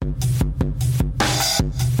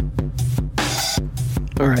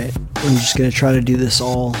just going to try to do this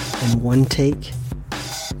all in one take.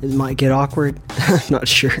 It might get awkward. Not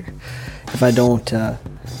sure if I don't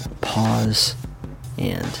pause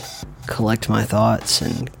and collect my thoughts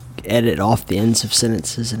and edit off the ends of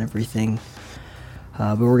sentences and everything.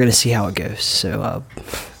 But we're going to see how it goes. So,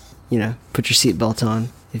 put your seatbelt on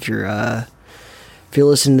if you're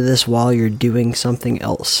listening to this while you're doing something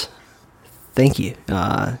else. Thank you.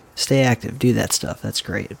 Stay active. Do that stuff. That's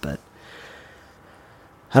great. But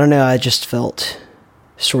I don't know. I just felt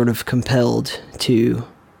sort of compelled to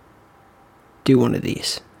do one of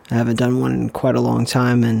these. I haven't done one in quite a long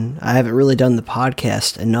time, and I haven't really done the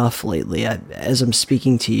podcast enough lately. As I'm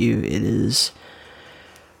speaking to you, it is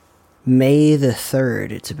May the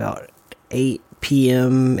 3rd. It's about 8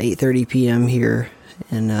 p.m., 8:30 p.m. here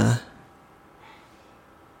in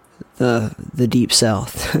the deep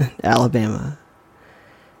south, Alabama.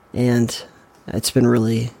 And it's been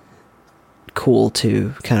really cool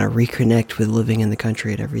to kind of reconnect with living in the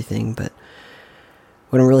country and everything. But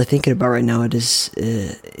what I'm really thinking about right now, it's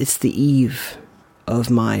the eve of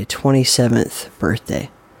my 27th birthday.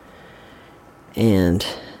 And,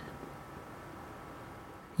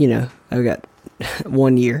 I've got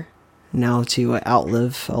 1 year now to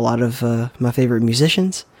outlive a lot of my favorite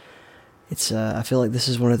musicians. I feel like this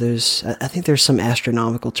is one of those, I think there's some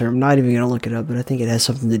astronomical term, I'm not even going to look it up, but I think it has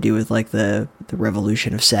something to do with like the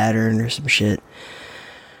revolution of Saturn or some shit.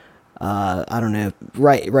 I don't know.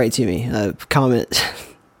 Write to me.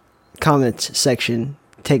 Comment section.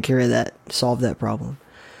 Take care of that. Solve that problem.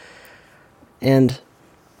 And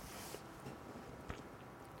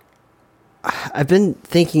I've been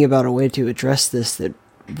thinking about a way to address this that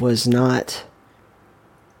was not,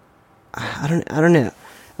 I don't know.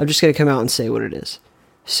 I'm just going to come out and say what it is.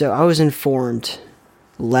 So I was informed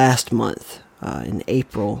last month, in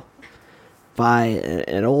April, by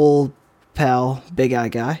an old pal, Big Eye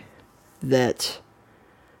Guy, that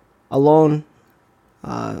Alon,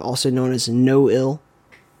 also known as No Ill,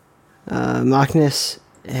 Magnus,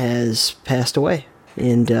 has passed away.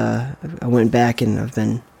 And I went back and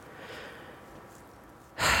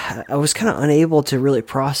I was kind of unable to really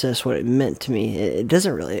process what it meant to me. It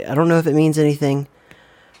doesn't really, I don't know if it means anything.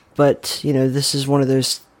 But, this is one of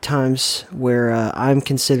those times where I'm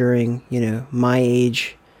considering, my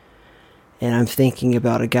age, and I'm thinking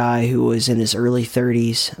about a guy who was in his early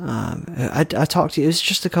 30s. I talked to, it was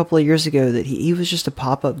just a couple of years ago that he was just a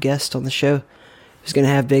pop-up guest on the show. He was going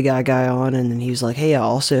to have Big Eye Guy on, and then he was like, hey, I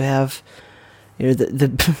also have,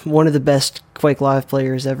 the one of the best Quake Live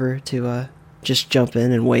players ever to just jump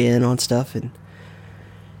in and weigh in on stuff. And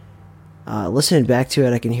listening back to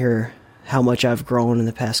it, I can hear how much I've grown in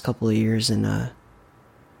the past couple of years, and I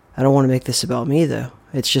don't want to make this about me, though.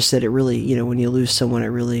 It's just that it really, when you lose someone, it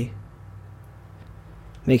really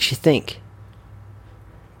makes you think.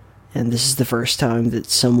 And this is the first time that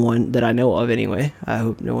someone that I know of, anyway, I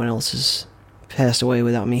hope no one else has passed away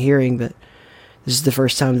without me hearing, but this is the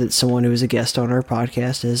first time that someone who was a guest on our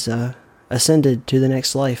podcast has ascended to the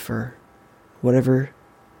next life, or whatever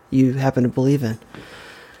you happen to believe in.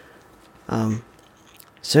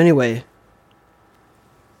 So anyway,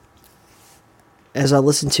 as I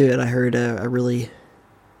listened to it, I heard a really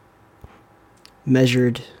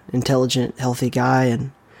measured, intelligent, healthy guy,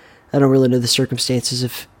 and I don't really know the circumstances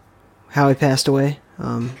of how he passed away.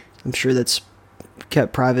 I'm sure that's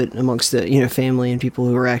kept private amongst the family and people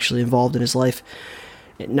who are actually involved in his life.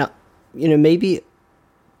 Now, maybe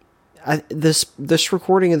this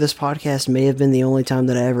recording of this podcast may have been the only time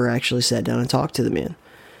that I ever actually sat down and talked to the man,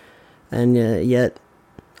 and yet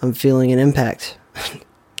I'm feeling an impact.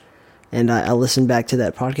 And I listened back to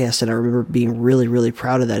that podcast, and I remember being really, really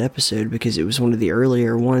proud of that episode, because it was one of the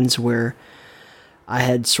earlier ones where I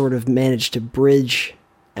had sort of managed to bridge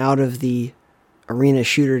out of the arena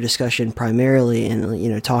shooter discussion primarily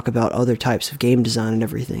and, talk about other types of game design and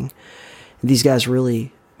everything. And these guys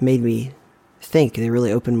really made me think. They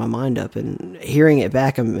really opened my mind up, and hearing it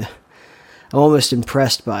back, I'm almost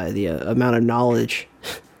impressed by the amount of knowledge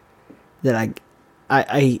that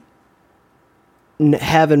I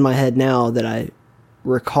have in my head now, that I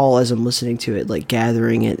recall as I'm listening to it, like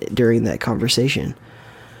gathering it during that conversation.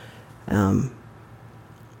 So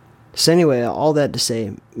anyway, all that to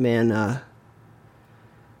say, man,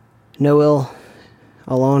 No Ill,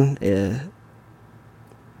 Alon,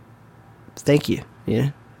 thank you,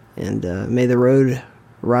 and may the road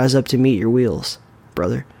rise up to meet your wheels,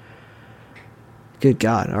 brother. Good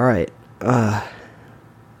God, all right.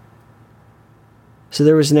 So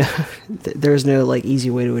there was no like easy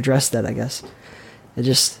way to address that, I guess.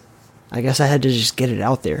 I guess I had to just get it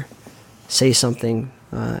out there, say something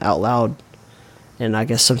out loud, and I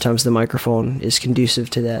guess sometimes the microphone is conducive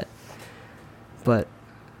to that. But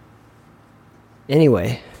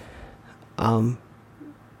anyway,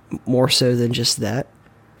 more so than just that,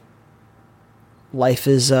 life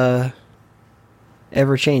is ever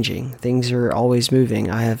changing. Things are always moving.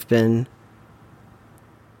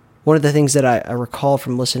 One of the things that I recall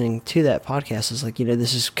from listening to that podcast is like,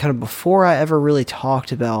 this is kind of before I ever really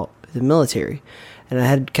talked about the military. And I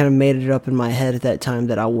had kind of made it up in my head at that time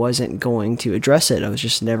that I wasn't going to address it. I was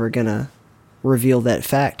just never going to reveal that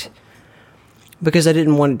fact, because I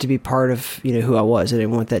didn't want it to be part of, who I was. I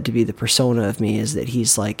didn't want that to be the persona of me, is that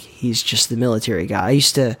he's just the military guy.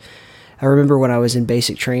 I remember when I was in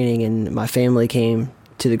basic training and my family came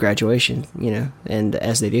to the graduation, and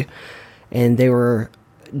as they do, and they were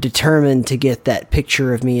determined to get that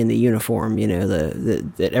picture of me in the uniform,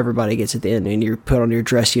 that everybody gets at the end, and you put on your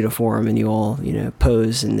dress uniform and you all,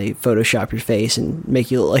 pose, and they Photoshop your face and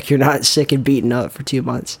make you look like you're not sick and beaten up for 2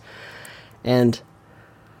 months. And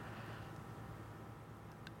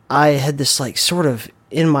I had this sort of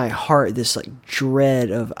in my heart, this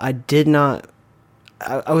dread of, I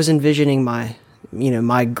was envisioning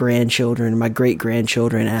my grandchildren, my great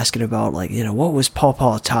grandchildren asking about what was Paw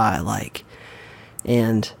Paw Ty like?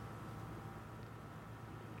 And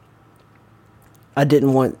I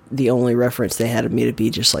didn't want the only reference they had of me to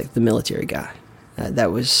be just like the military guy.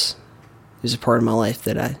 It was a part of my life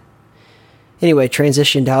that I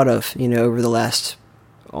transitioned out of, over the last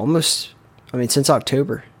since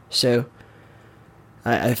October. So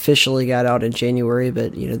I officially got out in January,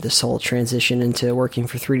 but this whole transition into working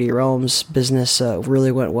for 3D Realms business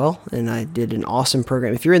really went well, and I did an awesome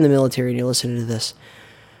program. If you're in the military and you're listening to this,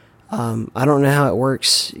 I don't know how it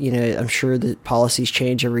works. I'm sure that policies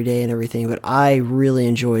change every day and everything, but I really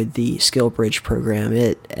enjoyed the Skill Bridge program.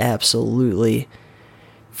 It absolutely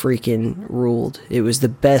freaking ruled. It was the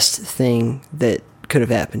best thing that could have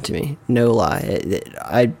happened to me. No lie.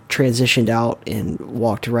 I transitioned out and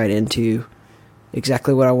walked right into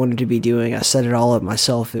exactly what I wanted to be doing. I set it all up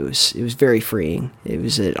myself. It was very freeing. It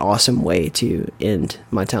was an awesome way to end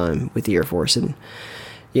my time with the Air Force. And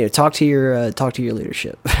talk to your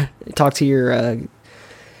leadership. Talk to your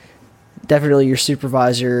definitely your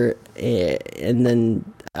supervisor, and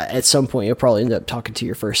then at some point you'll probably end up talking to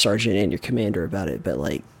your first sergeant and your commander about it.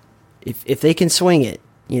 But if they can swing it,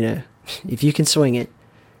 if you can swing it,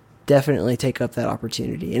 definitely take up that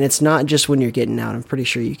opportunity. And it's not just when you're getting out. I'm pretty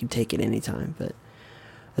sure you can take it anytime. But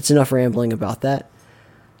that's enough rambling about that.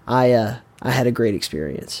 I had a great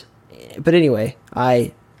experience. But anyway,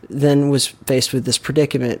 I then was faced with this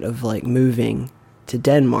predicament of moving to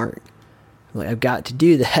Denmark. I've got to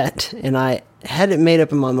do that. And I had it made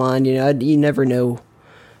up in my mind, you never know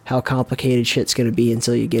how complicated shit's going to be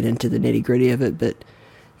until you get into the nitty gritty of it. But,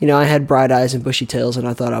 I had bright eyes and bushy tails, and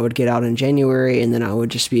I thought I would get out in January, and then I would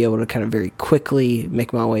just be able to kind of very quickly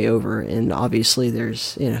make my way over. And obviously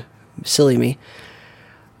there's, silly me.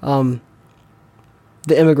 The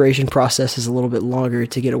immigration process is a little bit longer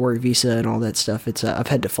to get a work visa and all that stuff. It's I've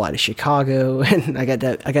had to fly to Chicago, and I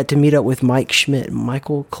got to meet up with Mike Schmidt,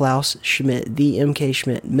 Michael Klaus Schmidt, the MK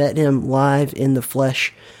Schmidt. Met him live in the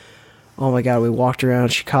flesh. Oh my God, we walked around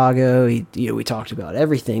Chicago. We talked about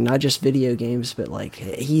everything, not just video games, but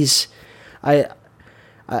I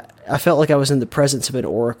felt like I was in the presence of an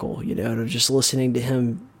oracle, and just listening to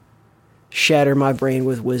him shatter my brain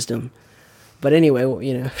with wisdom. But anyway,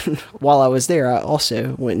 while I was there, I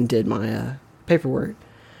also went and did my paperwork.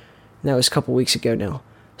 And that was a couple weeks ago now.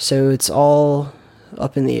 So it's all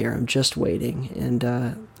up in the air. I'm just waiting. And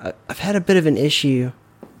I've had a bit of an issue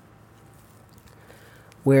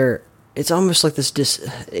where it's almost like this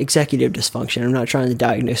executive dysfunction. I'm not trying to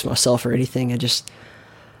diagnose myself or anything.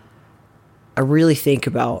 I really think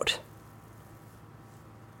about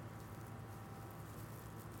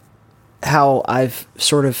how I've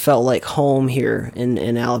sort of felt like home here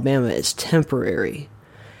in Alabama is temporary.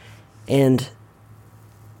 And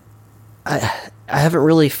I haven't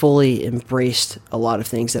really fully embraced a lot of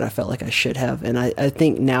things that I felt like I should have. And I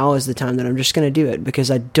think now is the time that I'm just going to do it,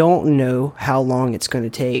 because I don't know how long it's going to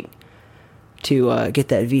take to get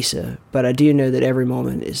that visa. But I do know that every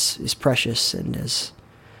moment is precious. And as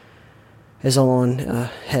Alon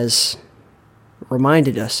has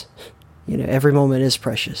reminded us, every moment is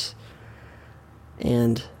precious.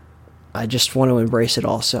 And I just want to embrace it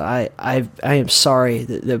all. So I am sorry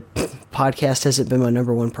that the podcast hasn't been my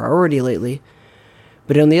number one priority lately.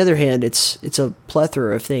 But on the other hand, it's a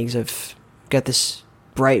plethora of things. I've got this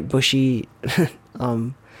bright, bushy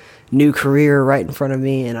new career right in front of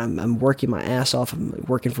me, and I'm working my ass off. I'm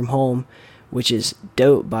working from home, which is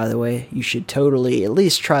dope, by the way. You should totally at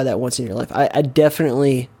least try that once in your life. I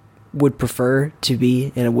definitely would prefer to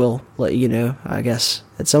be, and I will let you know, I guess,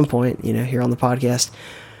 at some point, here on the podcast,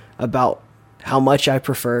 about how much I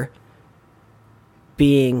prefer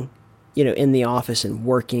being, in the office and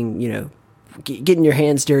working, getting your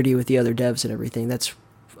hands dirty with the other devs and everything. That's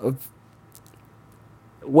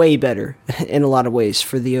way better in a lot of ways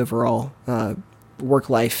for the overall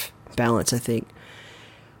work-life balance, I think.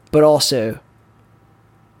 But also,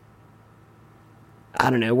 I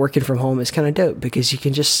don't know, working from home is kind of dope because you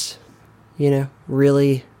can just,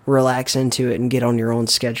 really relax into it and get on your own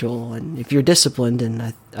schedule. And if you're disciplined,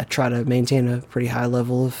 and I try to maintain a pretty high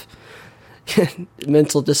level of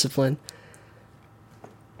mental discipline,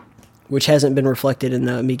 which hasn't been reflected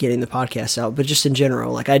in me getting the podcast out, but just in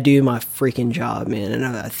general, like I do my freaking job, man. And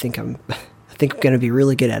I think I'm going to be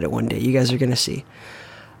really good at it one day. You guys are going to see.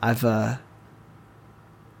 I've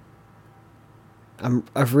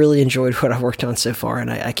really enjoyed what I've worked on so far, and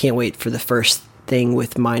I can't wait for the first thing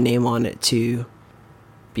with my name on it to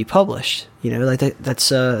be published.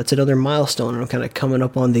 That's another milestone, and I'm kind of coming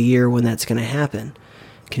up on the year when that's going to happen.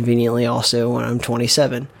 Conveniently, also when I'm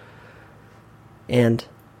 27, and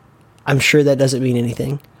I'm sure that doesn't mean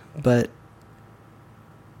anything, but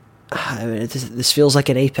this feels like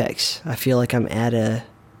an apex. I feel like I'm at a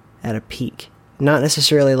peak. Not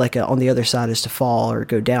necessarily like on the other side is to fall or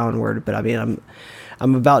go downward, but I mean,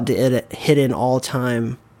 I'm about to hit an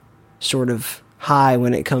all-time sort of high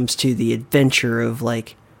when it comes to the adventure of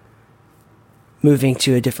like moving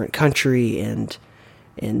to a different country and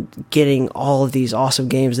getting all of these awesome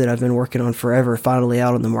games that I've been working on forever finally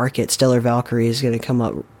out on the market. Stellar Valkyrie is going to come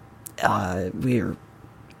up. We are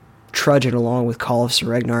trudging along with Call of Sir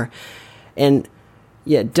Ragnar, and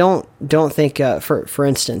yeah, don't think, for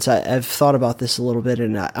instance, I've thought about this a little bit,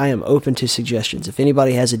 and I am open to suggestions. If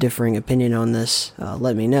anybody has a differing opinion on this,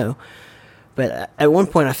 let me know. But at one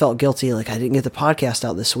point I felt guilty, like I didn't get the podcast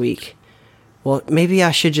out this week. Well, maybe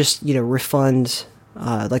I should just, refund,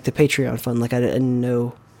 like the Patreon fund, like I didn't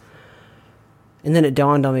know. And then it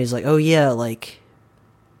dawned on me, it's like, oh yeah, like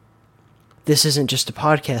this isn't just a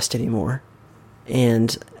podcast anymore.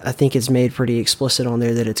 And I think it's made pretty explicit on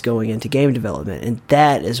there that it's going into game development. And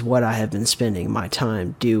that is what I have been spending my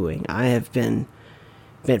time doing.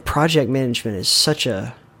 Project management is such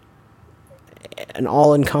an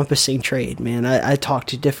all-encompassing trade, man. I talk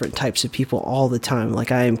to different types of people all the time.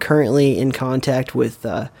 Like I am currently in contact with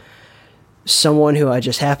someone who I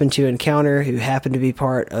just happened to encounter who happened to be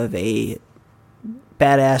part of a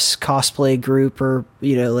badass cosplay group or,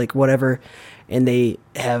 like whatever. And they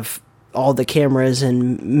have all the cameras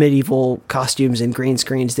and medieval costumes and green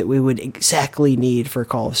screens that we would exactly need for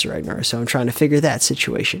Call of Sir Ragnar. So I'm trying to figure that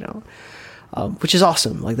situation out, which is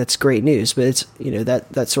awesome. Like that's great news, but it's,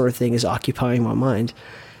 that sort of thing is occupying my mind.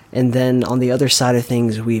 And then on the other side of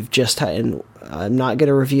things, we've just had, and I'm not going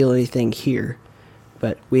to reveal anything here,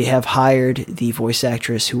 but we have hired the voice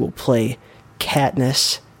actress who will play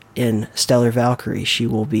Katniss in Stellar Valkyrie. She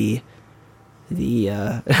will be the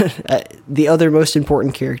other most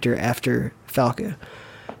important character after Falco.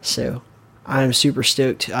 So I'm super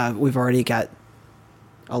stoked. We've already got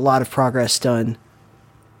a lot of progress done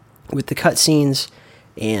with the cutscenes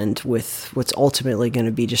and with what's ultimately going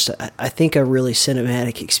to be just, I think, a really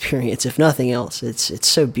cinematic experience, if nothing else. It's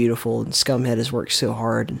so beautiful, and Scumhead has worked so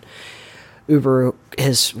hard, and Uber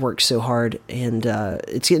has worked so hard, and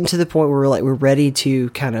it's getting to the point where we're ready to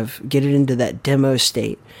kind of get it into that demo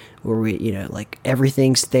state where we, like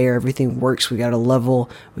everything's there, everything works. We got a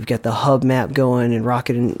level, we've got the hub map going and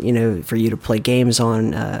rocketing, for you to play games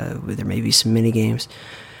on. There may be some mini games,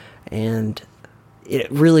 and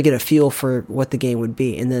really get a feel for what the game would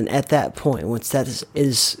be. And then at that point, once that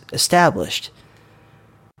is established,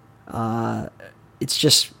 it's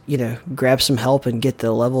just, grab some help and get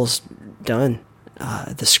the levels done.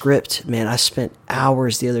 The script, man, I spent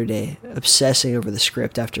hours the other day obsessing over the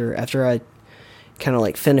script after I kind of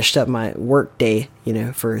like finished up my work day,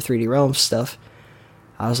 for 3D Realms stuff.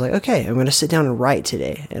 I was like, okay, I'm going to sit down and write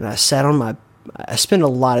today. And I spend a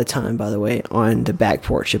lot of time, by the way, on the back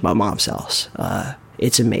porch at my mom's house.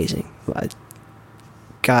 It's amazing.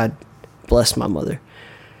 God bless my mother.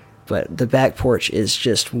 But the back porch is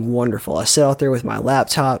just wonderful. I sit out there with my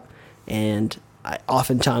laptop, and I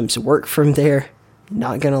oftentimes work from there.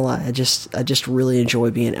 Not going to lie. I just really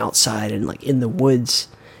enjoy being outside and like in the woods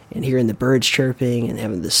and hearing the birds chirping and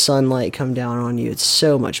having the sunlight come down on you. It's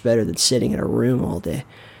so much better than sitting in a room all day.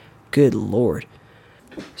 Good Lord.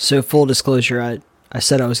 So full disclosure, I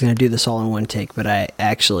said I was going to do this all in one take, but I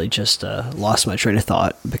actually just lost my train of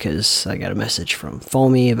thought because I got a message from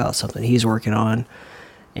Foamy about something he's working on.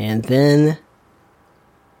 And then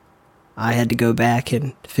I had to go back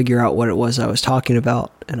and figure out what it was I was talking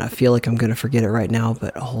about, and I feel like I'm going to forget it right now,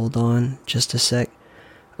 but hold on just a sec.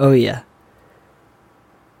 Oh yeah.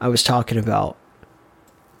 I was talking about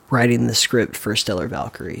writing the script for Stellar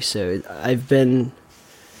Valkyrie. So I've been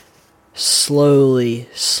slowly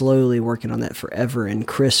working on that forever, and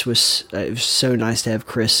it was so nice to have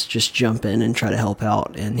Chris just jump in and try to help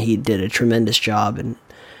out, and he did a tremendous job and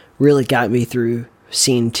really got me through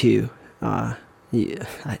scene 2. I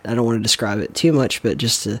don't want to describe it too much, but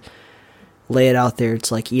just to lay it out there,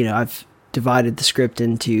 it's like, I've divided the script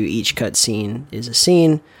into each cut scene is a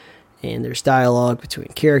scene, and there's dialogue between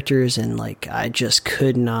characters, and like I just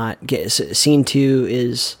could not get... Scene 2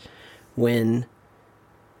 is when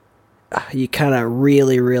you kind of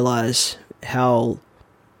really realize how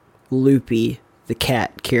loopy the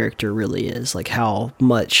cat character really is, like how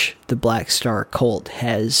much the Black Star cult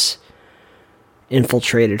has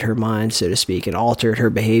infiltrated her mind, so to speak, and altered her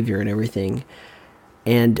behavior and everything.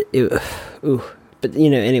 And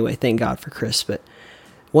anyway, thank God for Chris. But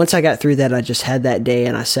once I got through that, I just had that day,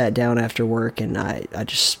 and I sat down after work, and I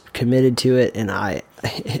just committed to it. And I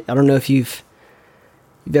don't know if you've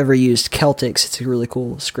ever used Celtics. It's a really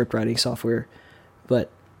cool script writing software,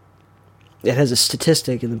 but it has a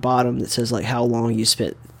statistic in the bottom that says like how long you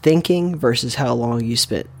spent thinking versus how long you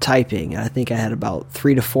spent typing. And I think I had about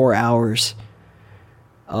 3 to 4 hours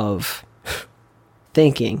of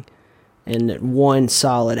thinking and 1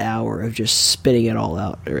 solid hour of just spitting it all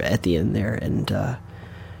out at the end there. And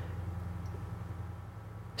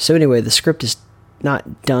so anyway, the script is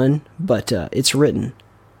not done, but it's written.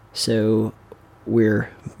 So we're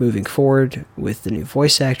moving forward with the new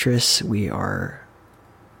voice actress. We are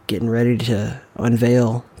getting ready to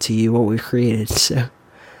unveil to you what we've created. So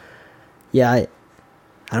yeah, I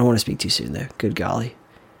don't want to speak too soon though. Good golly.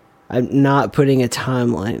 I'm not putting a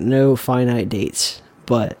timeline, no finite dates,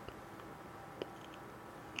 but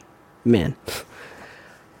man.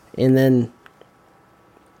 And then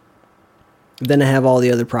I have all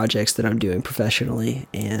the other projects that I'm doing professionally,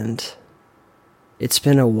 and it's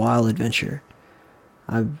been a wild adventure.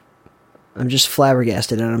 I'm just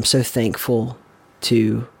flabbergasted, and I'm so thankful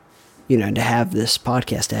to have this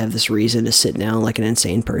podcast, to have this reason to sit down like an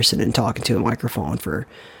insane person and talk into a microphone for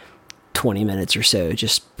 20 minutes or so,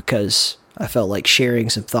 just because I felt like sharing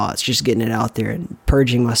some thoughts, just getting it out there and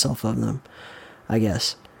purging myself of them, I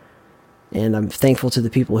guess. And I'm thankful to the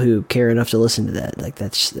people who care enough to listen to that. Like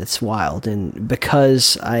that's wild. And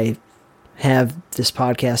because I have this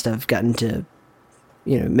podcast, I've gotten to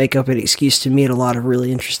make up an excuse to meet a lot of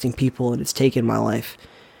really interesting people, and it's taken my life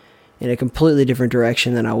in a completely different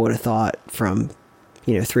direction than I would have thought from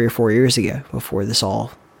 3 or 4 years ago, before this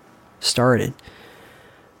all started.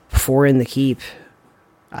 Before In the Keep,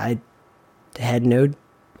 I had no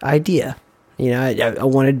idea. I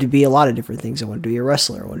wanted to be a lot of different things. I wanted to be a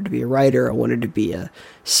wrestler. I wanted to be a writer. I wanted to be a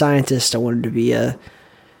scientist. I wanted to be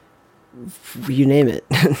you name it.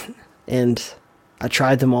 And I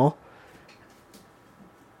tried them all.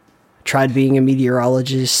 Tried being a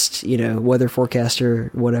meteorologist, weather forecaster,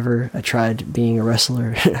 whatever. I tried being a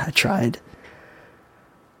wrestler. I tried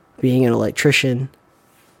being an electrician.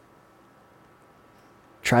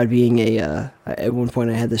 Tried being at one point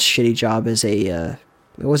I had this shitty job as it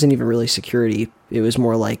wasn't even really security. It was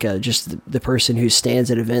more like just the person who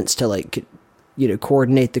stands at events to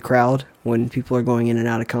coordinate the crowd when people are going in and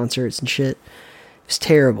out of concerts and shit. It's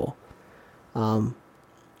terrible.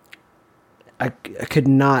 I could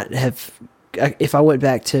not have, if I went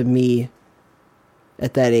back to me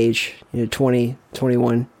at that age, 20,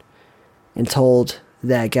 21, and told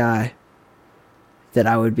that guy that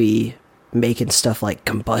I would be making stuff like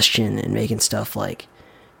Combustion and making stuff like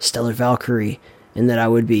Stellar Valkyrie, and that I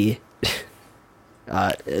would be,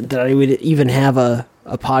 that I would even have a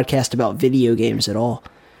podcast about video games at all,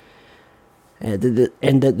 and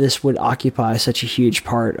that this would occupy such a huge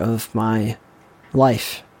part of my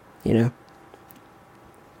life,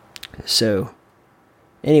 So,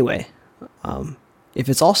 anyway, if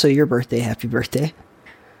it's also your birthday, happy birthday.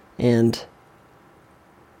 And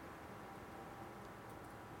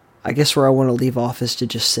I guess where I want to leave off is to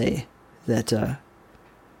just say that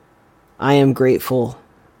I am grateful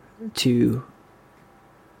to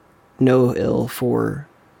No Ill for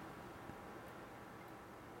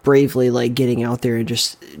bravely getting out there and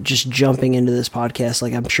just jumping into this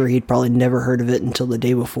podcast. I'm sure he'd probably never heard of it until the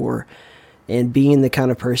day before. And being the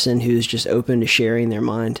kind of person who's just open to sharing their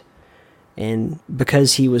mind. And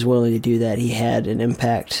because he was willing to do that, he had an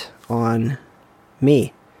impact on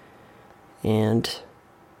me. And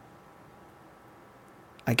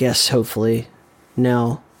I guess hopefully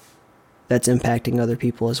now that's impacting other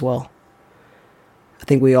people as well. I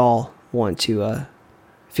think we all want to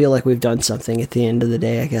feel like we've done something at the end of the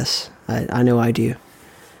day, I guess. I know I do.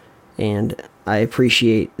 And I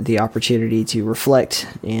appreciate the opportunity to reflect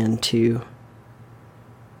and to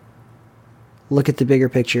look at the bigger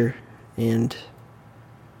picture and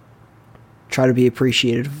try to be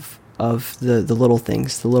appreciative of the little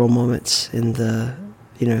things, the little moments, and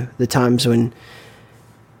the times when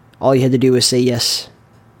all you had to do was say yes,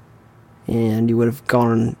 and you would have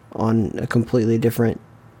gone on a completely different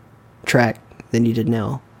track than you did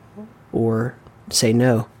now, or say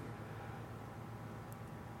no.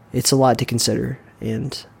 It's a lot to consider,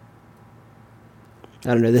 and I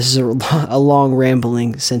don't know, this is a long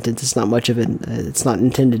rambling sentence. It's not much of it's not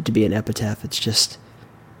intended to be an epitaph. It's just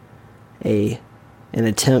an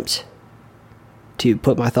attempt to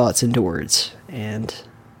put my thoughts into words. And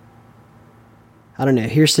I don't know,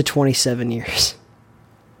 here's to 27 years.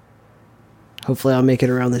 Hopefully I'll make it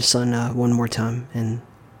around the sun one more time, and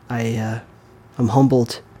I'm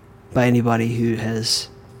humbled by anybody who has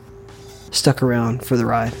stuck around for the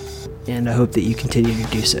ride, and I hope that you continue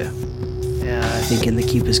to do so. I think In the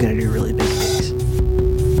Keep is going to do really big things.